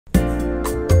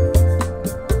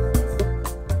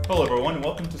Hello everyone, and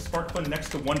welcome to SparkFun Next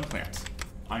to One Plant.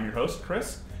 I'm your host,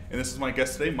 Chris, and this is my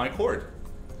guest today, Mike Horde.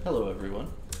 Hello everyone.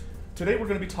 Today we're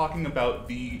going to be talking about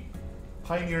the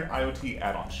Pioneer IoT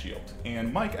add-on shield,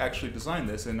 and Mike actually designed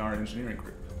this in our engineering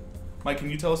group. Mike, can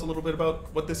you tell us a little bit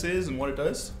about what this is and what it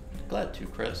does? Glad to,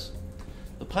 Chris.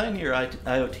 The Pioneer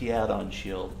IoT add-on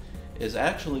shield is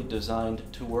actually designed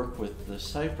to work with the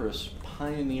Cypress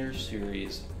Pioneer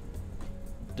series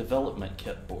development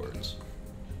kit boards.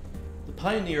 The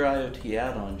Pioneer IoT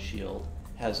add-on shield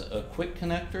has a quick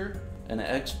connector, an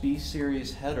XB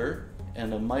series header,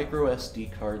 and a micro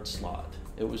SD card slot.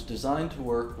 It was designed to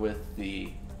work with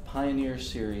the Pioneer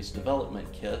series development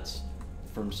kits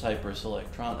from Cypress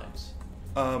Electronics.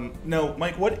 Now,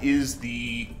 Mike, what is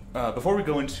the, before we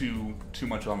go into too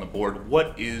much on the board,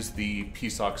 what is the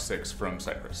PSOC 6 from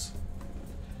Cypress?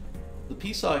 The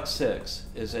PSOC 6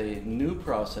 is a new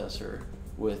processor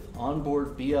with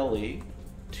onboard BLE,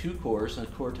 2 cores, a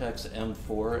Cortex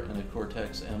M4 and a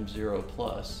Cortex M0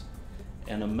 Plus,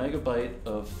 and a megabyte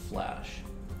of flash.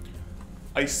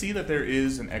 I see that there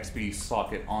is an XB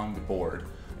socket on the board,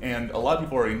 and a lot of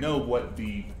people already know what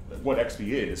XB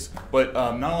is, but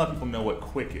not a lot of people know what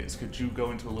Quick is. Could you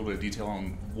go into a little bit of detail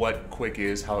on what Quick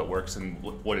is, how it works, and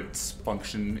what its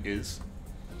function is?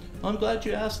 I'm glad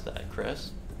you asked that,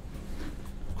 Chris.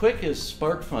 Quick is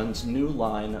SparkFun's new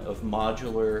line of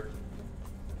modular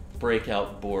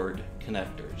breakout board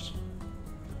connectors.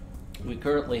 We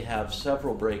currently have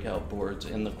several breakout boards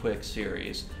in the Quick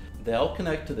series. They all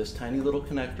connect to this tiny little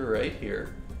connector right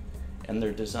here, and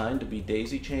they're designed to be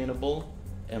daisy chainable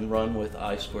and run with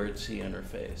I2C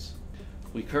interface.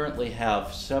 We currently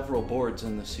have several boards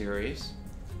in the series.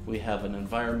 We have an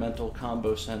environmental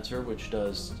combo sensor which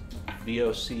does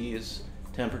VOCs,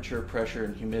 temperature, pressure,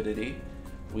 and humidity.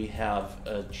 We have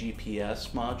a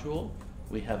GPS module.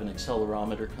 We have an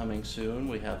accelerometer coming soon.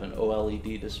 We have an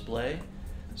OLED display.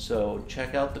 So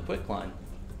check out the Quick line.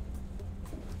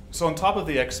 So on top of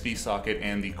the XB socket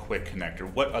and the Quick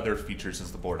connector, what other features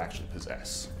does the board actually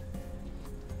possess?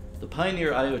 The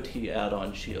Pioneer IoT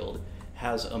add-on shield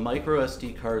has a micro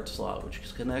SD card slot which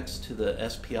connects to the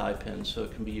SPI pin so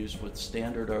it can be used with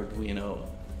standard Arduino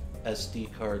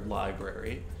SD card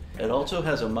library. It also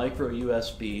has a micro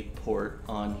USB port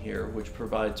on here which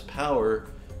provides power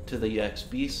to the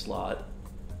XB slot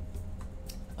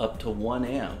up to 1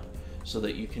 amp so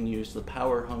that you can use the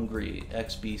power-hungry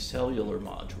XB cellular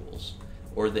modules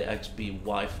or the XB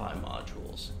Wi-Fi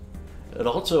modules. It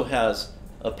also has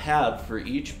a pad for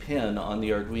each pin on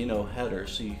the Arduino header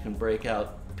so you can break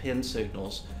out pin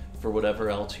signals for whatever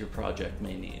else your project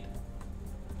may need.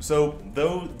 So,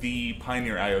 though the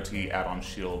Pioneer IoT add-on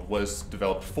shield was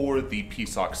developed for the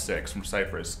PSOC 6 from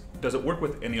Cypress, does it work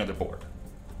with any other board?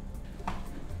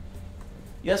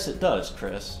 Yes, it does,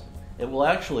 Chris. It will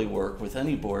actually work with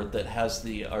any board that has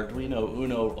the Arduino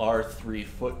Uno R3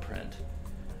 footprint.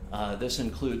 This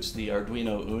includes the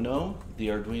Arduino Uno, the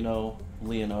Arduino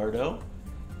Leonardo,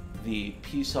 the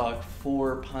PSOC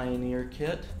 4 Pioneer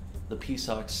kit, the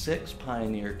PSOC 6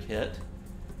 Pioneer kit,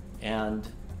 and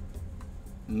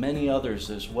many others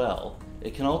as well.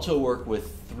 It can also work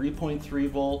with 3.3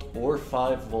 volt or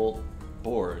 5 volt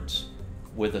boards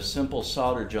with a simple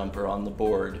solder jumper on the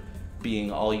board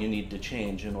being all you need to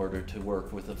change in order to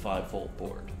work with a 5 volt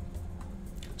board.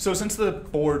 So since the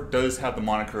board does have the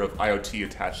moniker of IoT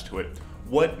attached to it,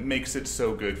 what makes it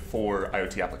so good for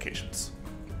IoT applications?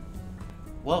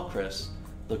 Well, Chris,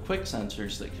 the quick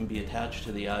sensors that can be attached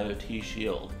to the IoT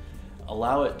shield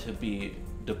allow it to be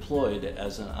deployed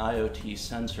as an IoT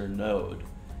sensor node.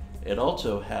 It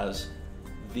also has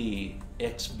the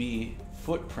XB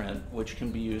footprint, which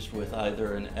can be used with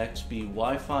either an XB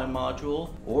Wi-Fi module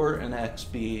or an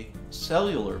XB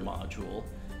cellular module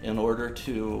in order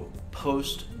to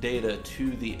post data to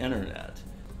the internet.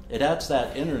 It adds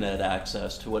that internet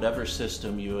access to whatever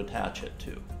system you attach it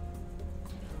to.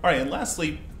 All right, and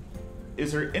lastly,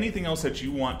 is there anything else that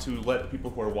you want to let people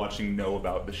who are watching know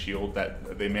about the shield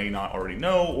that they may not already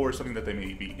know, or something that they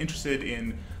may be interested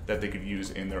in that they could use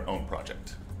in their own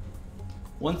project?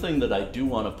 One thing that I do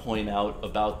want to point out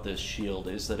about this shield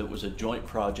is that it was a joint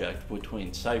project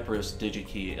between Cypress,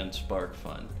 DigiKey, and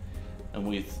SparkFun. And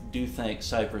we do thank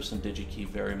Cypress and DigiKey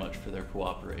very much for their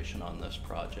cooperation on this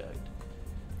project.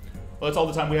 Well, that's all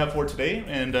the time we have for today,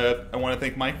 and I want to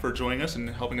thank Mike for joining us and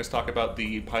helping us talk about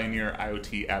the Pioneer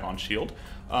IoT add-on shield.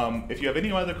 If you have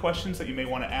any other questions that you may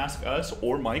want to ask us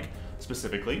or Mike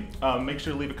specifically, make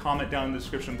sure to leave a comment down in the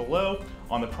description below,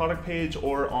 on the product page,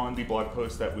 or on the blog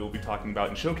post that we will be talking about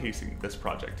and showcasing this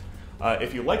project.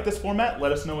 If you like this format,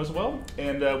 let us know as well,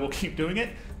 and we'll keep doing it.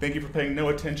 Thank you for paying no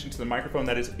attention to the microphone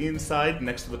that is inside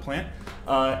next to the plant,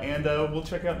 and we'll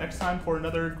check out next time for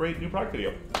another great new product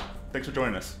video. Thanks for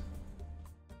joining us.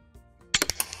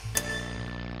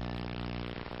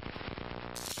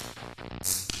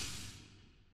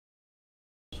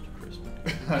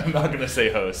 I'm not gonna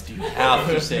say host. You have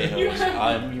to say host.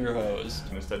 I'm your host.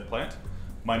 Instead, plant.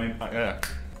 My name.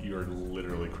 You're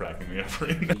literally cracking me up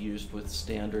right now. Used with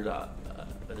standard.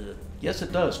 Yes,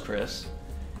 it does, Chris.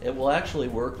 It will actually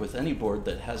work with any board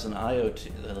that has an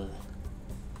IoT.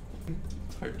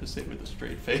 It's hard to say with a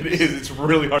straight face. It is. It's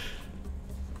really hard.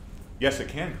 Yes, it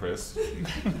can, Chris.